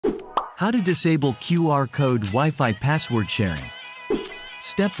How to disable QR code Wi-Fi password sharing.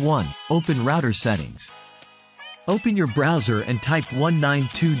 Step 1. Open router settings. Open your browser and type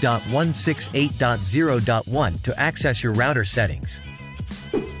 192.168.0.1 to access your router settings.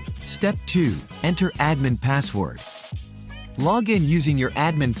 Step 2. Enter admin password. Log in using your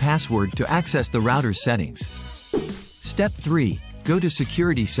admin password to access the router settings. Step 3. Go to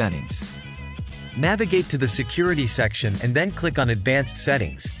Security Settings. Navigate to the Security section and then click on Advanced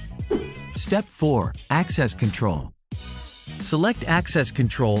Settings. Step 4. Access Control. Select Access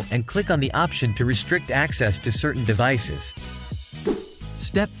Control and click on the option to restrict access to certain devices.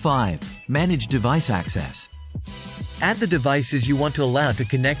 Step 5. Manage Device Access. Add the devices you want to allow to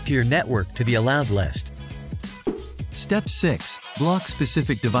connect to your network to the allowed list. Step 6. Block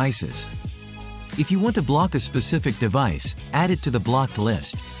specific devices. If you want to block a specific device, add it to the blocked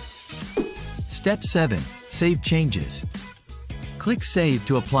list. Step 7. Save changes. Click Save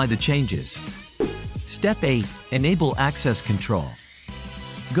to apply the changes. Step 8. Enable access control.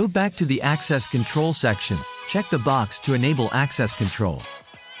 Go back to the access control section, check the box to enable access control.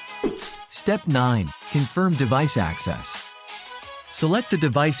 Step 9. Confirm device access. Select the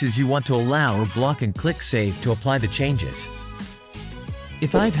devices you want to allow or block and click Save to apply the changes.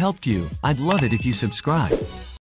 If I've helped you, I'd love it if you subscribe.